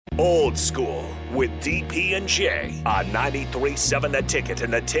Old School with DP and J on 93.7 The Ticket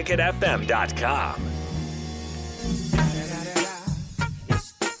and theticketfm.com.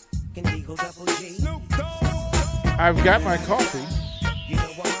 I've got my coffee,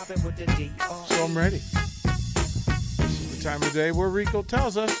 so I'm ready. This is the time of day where Rico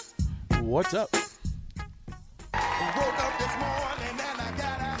tells us what's up. Woke up this morning and I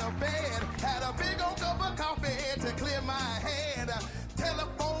got out of bed. Had a big old cup of coffee to clear my head.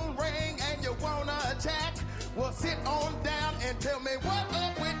 Telephone rang and you wanna chat? Well, sit on down and tell me what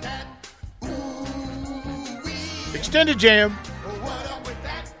up with that. Ooh-wee. Extended jam. What up with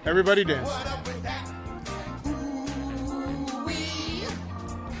that? Everybody dance. What up with that? Ooh-wee.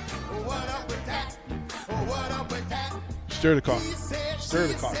 What up with that? What up with that? Stir the coffee. He said, Stir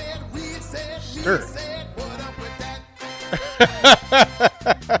the she coffee. said, we said, she Stir it. said, what up with that?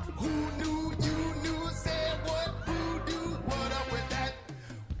 Who knew you knew said what? Who do? What up with that?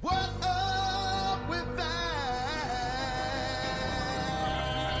 What up with that?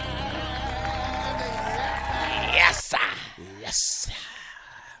 Yes, sir. Yes, sir.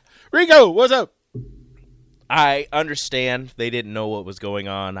 Rico, what's up? I understand they didn't know what was going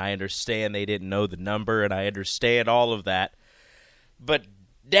on. I understand they didn't know the number, and I understand all of that. But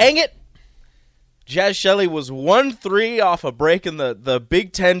dang it, Jazz Shelley was 1-3 off of breaking the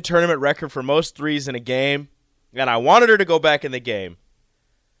Big Ten tournament record for most threes in a game, and I wanted her to go back in the game.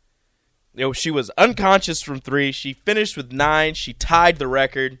 You know, she was unconscious from three. She finished with 9. She tied the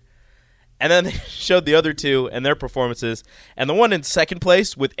record. And then they showed the other two and their performances. And the one in second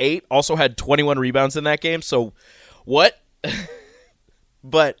place with 8 also had 21 rebounds in that game. So, what?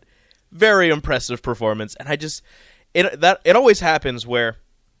 But very impressive performance. And it always happens where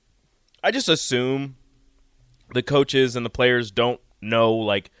I just assume the coaches and the players don't know,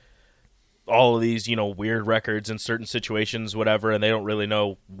 like, all of these, weird records in certain situations, whatever, and they don't really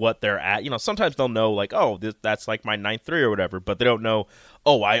know what they're at. Sometimes they'll know, like, oh, that's like my 9th-3 or whatever, but they don't know,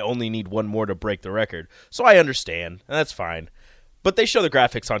 oh, I only need one more to break the record. So I understand, and that's fine. But they show the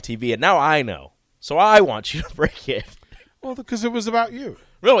graphics on TV, and now I know. So I want you to break it. Well, because it was about you.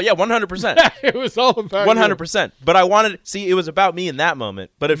 Really, yeah, 100%. It was all about 100%. But I wanted, it was about me in that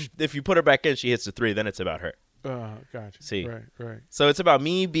moment. But if you put her back in, she hits the 3, then it's about her. Gotcha. See, Right. So it's about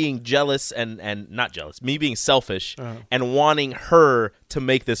me being jealous and not jealous, me being selfish and wanting her to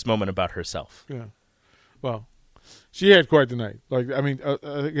make this moment about herself. Yeah. Well, she had quite the night. Like, I mean,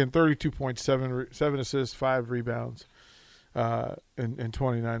 again, 32 points, 7 assists, 5 rebounds, in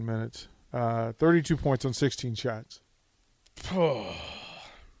 29 minutes. 32 points on 16 shots. Yeah.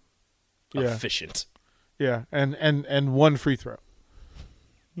 Yeah. Efficient. Yeah, and 1 free throw.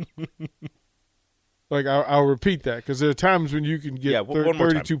 Like, I'll repeat that, because there are times when you can get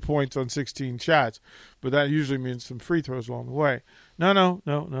 32 points on 16 shots, but that usually means some free throws along the way. No.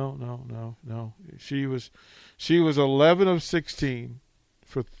 She was 11 of 16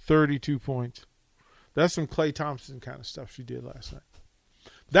 for 32 points. That's some Klay Thompson kind of stuff she did last night.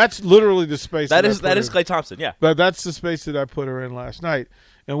 That's literally the space that is Klay Thompson, yeah. But that's the space that I put her in last night.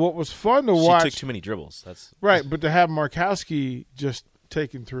 And what was fun to watch. She took too many dribbles. That's right, but to have Markowski just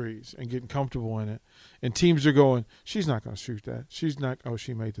taking threes and getting comfortable in it, and teams are going, she's not going to shoot that. She's not. Oh,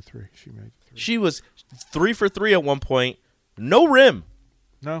 she made the 3. She was 3 for 3 at one point. No rim.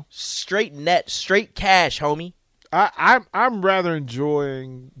 No. Straight net, straight cash, homie. I'm rather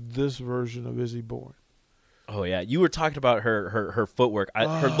enjoying this version of Izzy Bourne. Oh yeah, you were talking about her footwork,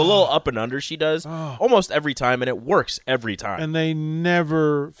 the little up and under she does almost every time, and it works every time. And they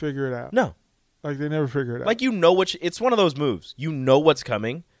never figure it out. No, like they never figure it out. Like it's one of those moves. You know what's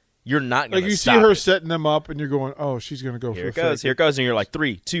coming. You're not going to like you stop see her it. setting them up, and you're going, oh, she's going to go Here for it goes, fake. here it goes, and you're like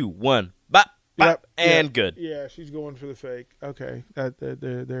 3, 2, 1, bop, bop, and good. Yeah, she's going for the fake. Okay,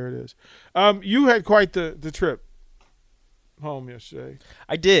 there it is. You had quite the trip home yesterday.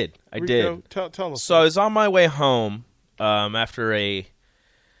 I did. Rico, tell us. So I was on my way home after a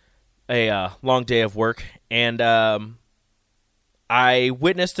long day of work, and I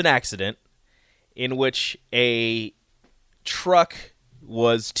witnessed an accident in which a truck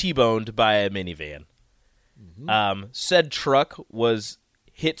was T-boned by a minivan. Mm-hmm. Said truck was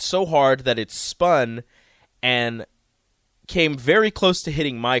hit so hard that it spun and came very close to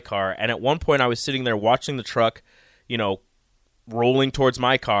hitting my car. And at one point I was sitting there watching the truck, rolling towards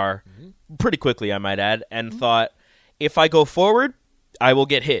my car pretty quickly, I might add, and thought, if I go forward, I will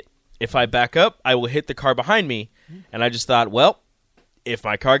get hit. If I back up, I will hit the car behind me. And I just thought, well, if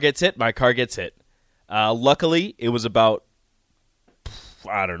my car gets hit, my car gets hit. Luckily, it was about,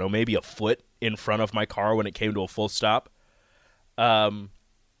 I don't know, maybe a foot in front of my car when it came to a full stop.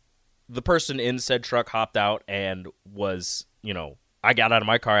 The person in said truck hopped out and was, I got out of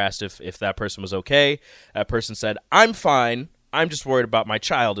my car, asked if that person was okay. That person said, I'm fine. I'm just worried about my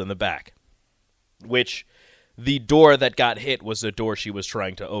child in the back. Which the door that got hit was the door she was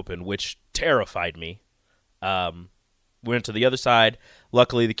trying to open, which terrified me. Went to the other side.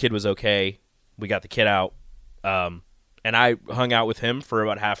 Luckily, the kid was okay. We got the kid out. And I hung out with him for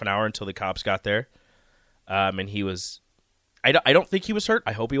about half an hour until the cops got there. And he was... I don't think he was hurt.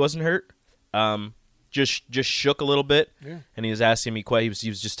 I hope he wasn't hurt. Just shook a little bit, and he was asking me he was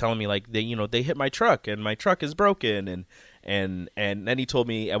just telling me like they hit my truck and my truck is broken and then he told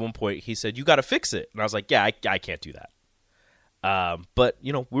me at one point, he said, you got to fix it, and I was like, yeah, I can't do that. But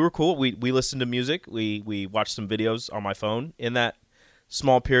we were cool. We listened to music. We watched some videos on my phone in that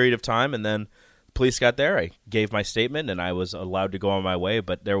small period of time, and then the police got there. I gave my statement and I was allowed to go on my way.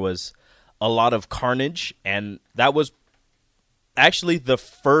 But there was a lot of carnage, and that was actually the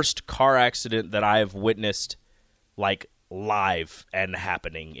first car accident that I've witnessed like live and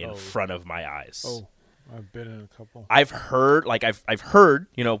happening in front of my eyes. Oh, I've been in a couple. I've heard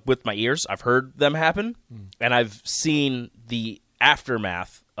with my ears, I've heard them happen, and I've seen the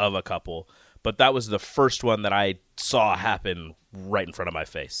aftermath of a couple, but that was the first one that I saw happen right in front of my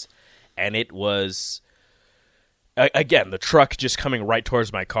face. And it was, again, the truck just coming right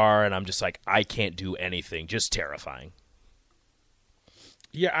towards my car, and I'm just like, I can't do anything. Just terrifying.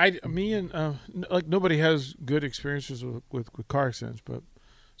 Yeah, like nobody has good experiences with car accidents, but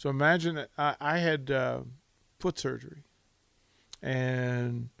so imagine that I had foot surgery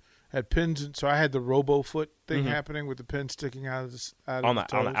and had pins, so I had the robo foot thing happening with the pin sticking out of the on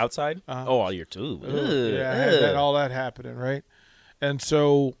the outside. All your too. Yeah, I had all that happening, right? And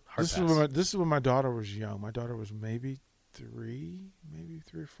so this is when my daughter was young. My daughter was maybe three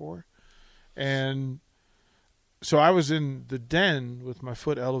or four, and so I was in the den with my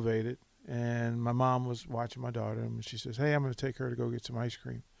foot elevated, and my mom was watching my daughter, and she says, "Hey, I'm going to take her to go get some ice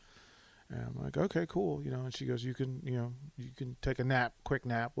cream." And I'm like, "Okay, cool." And she goes, "You can take a nap, quick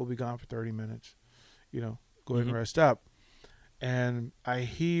nap. We'll be gone for 30 minutes. Go ahead and rest up." And I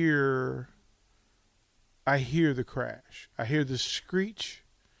hear the crash. I hear the screech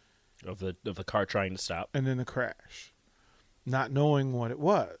of the car trying to stop, and then the crash, not knowing what it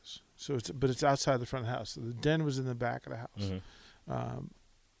was. So it's outside the front of the house. So the den was in the back of the house.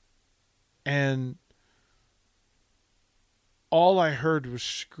 And all I heard was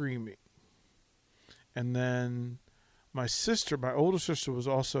screaming. And then my older sister was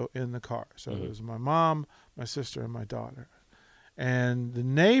also in the car. So it was my mom, my sister, and my daughter. And the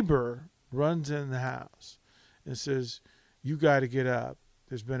neighbor runs in the house and says, "You got to get up.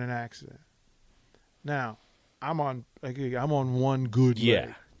 There's been an accident." Now, I'm on one good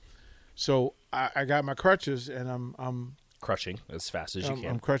leg. So I got my crutches, and I'm crushing as fast as you can.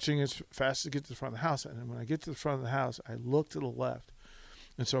 I'm crutching as fast as I get to the front of the house. And when I get to the front of the house, I look to the left.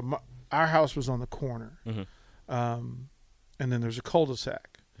 And so our house was on the corner. And then there's a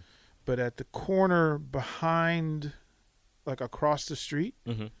cul-de-sac. But at the corner behind, like across the street,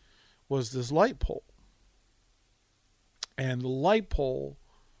 was this light pole. And the light pole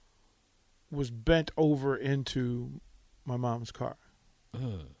was bent over into my mom's car.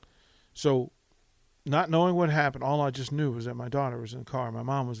 So, not knowing what happened, all I just knew was that my daughter was in the car, my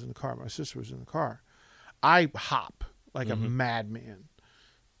mom was in the car, my sister was in the car. I hop like a madman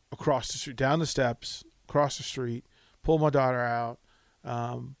across the street, down the steps, across the street, pull my daughter out,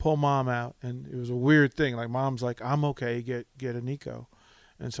 pull mom out, and it was a weird thing. Like, mom's like, "I'm okay, get Aniko."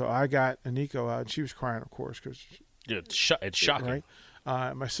 And so I got Aniko out, and she was crying, of course, because it's shocking. Right?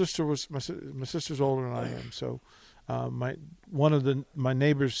 My sister's older than I am, so my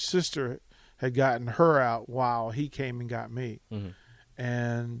neighbor's sister had gotten her out while he came and got me,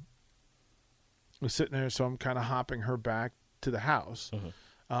 and was sitting there. So I'm kind of hopping her back to the house.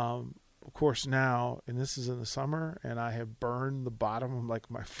 Of course, now, and this is in the summer, and I have burned the bottom of like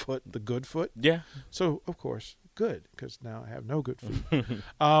my foot, the good foot. Yeah. So of course, good, because now I have no good feet.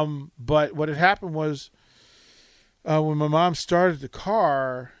 But what had happened was when my mom started the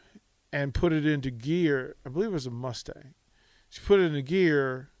car and put it into gear, I believe it was a Mustang. She put it into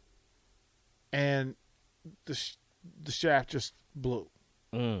gear, and the shaft just blew.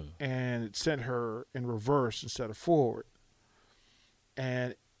 And it sent her in reverse instead of forward.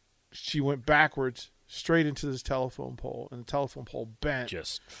 And she went backwards straight into this telephone pole, and the telephone pole bent,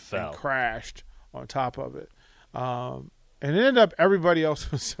 just fell, and crashed on top of it. And it ended up everybody else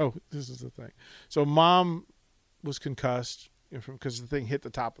was, so this is the thing. So mom was concussed because the thing hit the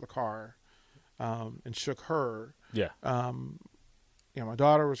top of the car and shook her. Yeah. My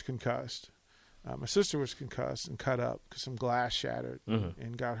daughter was concussed. My sister was concussed and cut up because some glass shattered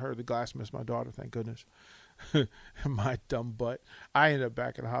and got her. The glass missed my daughter, thank goodness. my dumb butt, I ended up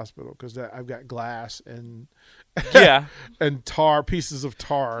back in the hospital because I've got glass and and pieces of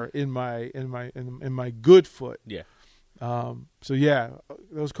tar in my good foot. Yeah. So yeah,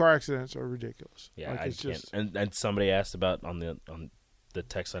 those car accidents are ridiculous. Yeah, like, I it's can't. just And somebody asked about on the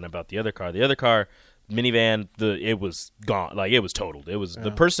text line about the other car. The other car, minivan, it was gone. Like, it was totaled. It was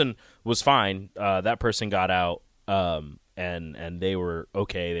the person was fine. That person got out. And they were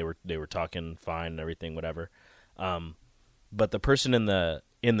okay. They were talking fine and everything, whatever. But the person in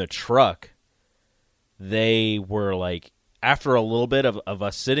the truck, they were like, after a little bit of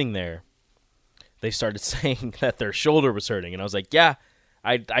us sitting there, they started saying that their shoulder was hurting, and I was like, yeah,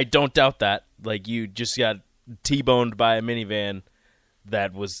 I don't doubt that. Like, you just got T-boned by a minivan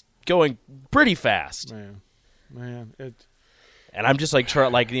that was going pretty fast. Man, it. And I'm just like,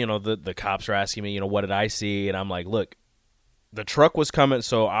 the cops are asking me, what did I see? And I'm like, look, the truck was coming.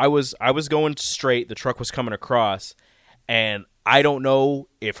 So I was going straight. The truck was coming across, and I don't know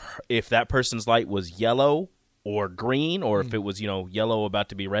if that person's light was yellow or green, or if it was, yellow about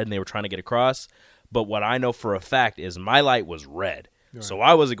to be red and they were trying to get across. But what I know for a fact is my light was red. Right. So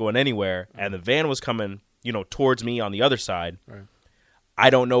I wasn't going anywhere, and the van was coming, towards me on the other side. Right. I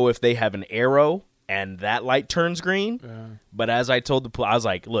don't know if they have an arrow and that light turns green. Yeah. But as I told the police, I was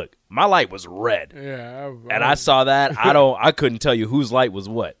like, look, my light was red. Yeah. And I saw that. I couldn't tell you whose light was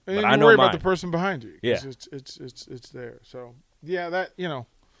what. And but you I know worry mine. about the person behind you. Yeah. It's there. So, yeah, that,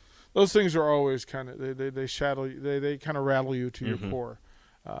 those things are always kind of, they shadow you, they kind of rattle you to your core.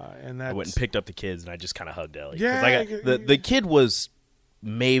 And that's, I went and picked up the kids, and I just kind of hugged Ellie. Yeah. The kid was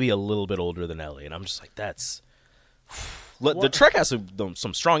maybe a little bit older than Ellie, and I'm just like, that's... The truck has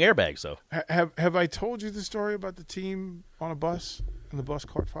some strong airbags, though. Have I told you the story about the team on a bus and the bus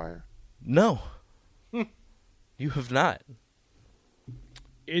caught fire? No. You have not.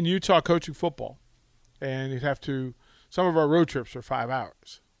 In Utah, coaching football, and you'd have to. Some of our road trips are 5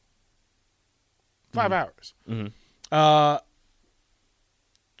 hours. 5 hours. Mm-hmm.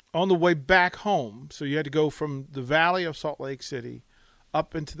 On the way back home, so you had to go from the valley of Salt Lake City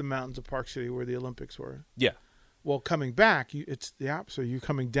up into the mountains of Park City where the Olympics were. Yeah. Well, coming back, it's the opposite. You're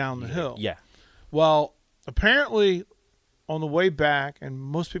coming down the hill. Yeah. Well, apparently, on the way back, and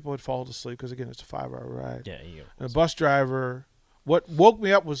most people had fallen asleep because, again, it's a 5-hour ride. Yeah. And the bus driver, what woke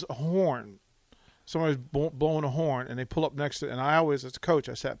me up was a horn. Somebody was blowing a horn, and they pull up next to it. And I always, as a coach,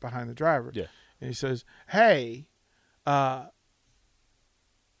 I sat behind the driver. Yeah. And he says, hey, your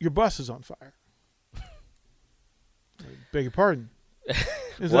bus is on fire. I beg your pardon.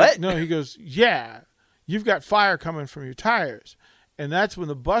 What? Like, no, he goes, yeah. You've got fire coming from your tires. And that's when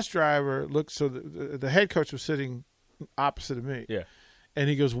the bus driver looked. So the head coach was sitting opposite of me. Yeah. And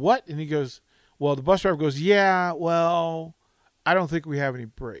he goes, what? And he goes, well, the bus driver goes, yeah, well, I don't think we have any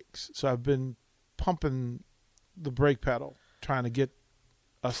brakes. So I've been pumping the brake pedal, trying to get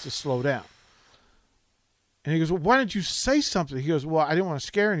us to slow down. And he goes, well, why didn't you say something? He goes, well, I didn't want to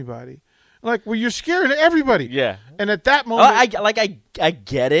scare anybody. I'm like, well, you're scaring everybody. Yeah. And at that moment. I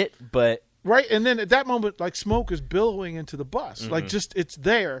get it, but. Right, and then at that moment, like, smoke is billowing into the bus. Like, just, it's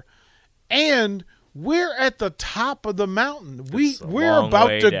there. And we're at the top of the mountain. We're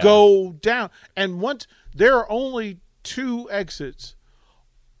about to go down. And once, there are only 2 exits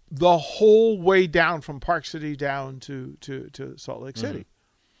the whole way down from Park City down to Salt Lake City.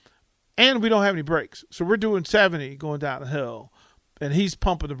 And we don't have any brakes. So we're doing 70 going down the hill. And he's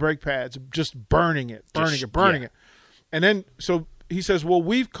pumping the brake pads, just burning it. And then, so he says, well,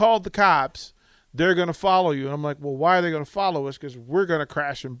 we've called the cops. They're going to follow you. And I'm like, well, why are they going to follow us? Because we're going to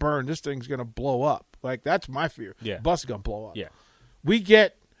crash and burn. This thing's going to blow up. Like, that's my fear. Yeah. The bus is going to blow up. Yeah. We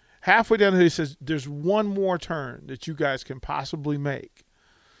get halfway down the hill. He says, there's one more turn that you guys can possibly make.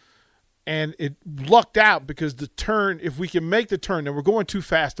 And it lucked out because the turn, if we can make the turn, then we're going too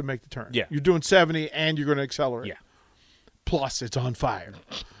fast to make the turn. Yeah. You're doing 70 and you're going to accelerate. Yeah. Plus, it's on fire.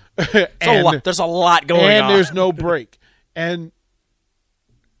 There's a lot going on. And there's no brake. And,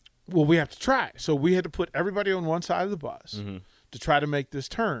 well, we have to try. So we had to put everybody on one side of the bus to try to make this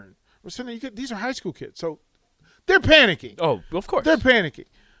turn. We're saying, these are high school kids, so they're panicking. Oh, of course. They're panicking.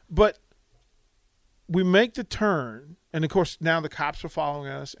 But we make the turn, and, of course, now the cops are following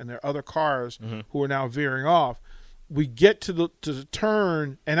us, and there are other cars who are now veering off. We get to the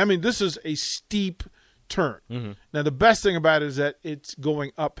turn, and, I mean, this is a steep turn. Now, the best thing about it is that it's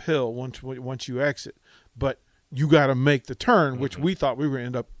going uphill once you exit. But you got to make the turn, which we thought we were going to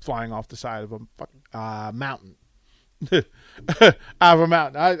end up flying off the side of a mountain. Out of a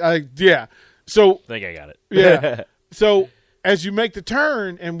mountain. Yeah. So I think I got it. Yeah. So as you make the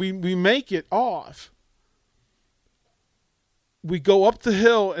turn and we make it off, we go up the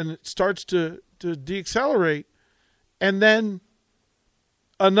hill and it starts to to deaccelerate, and then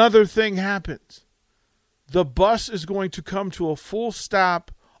another thing happens. The bus is going to come to a full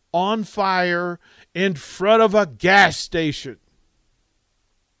stop on fire in front of a gas station.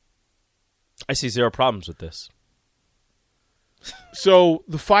 I see zero problems with this. So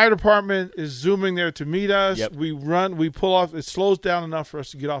the fire department is zooming there to meet us. Yep. We pull off. It slows down enough for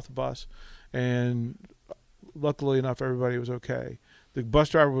us to get off the bus, and luckily enough, everybody was okay. The bus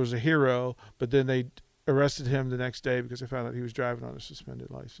driver was a hero, but then they arrested him the next day because they found out he was driving on a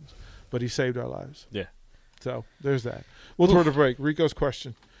suspended license. But he saved our lives. Yeah. So there's that. We'll throw the break. Rico's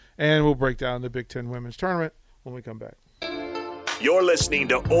question, and we'll break down the Big Ten women's tournament when we come back. You're listening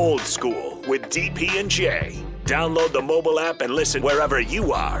to Old School with DP and J. Download the mobile app and listen wherever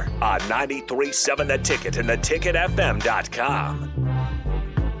you are on 93.7 The Ticket and theticketfm.com.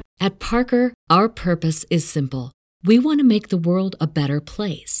 At Parker, our purpose is simple. We want to make the world a better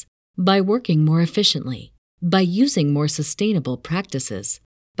place by working more efficiently, by using more sustainable practices,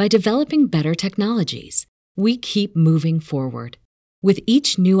 by developing better technologies. We keep moving forward. With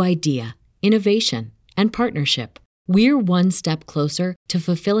each new idea, innovation, and partnership, we're one step closer to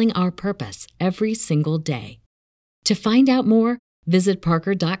fulfilling our purpose every single day. To find out more, visit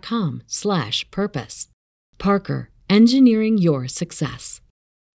parker.com/purpose. Parker, engineering your success.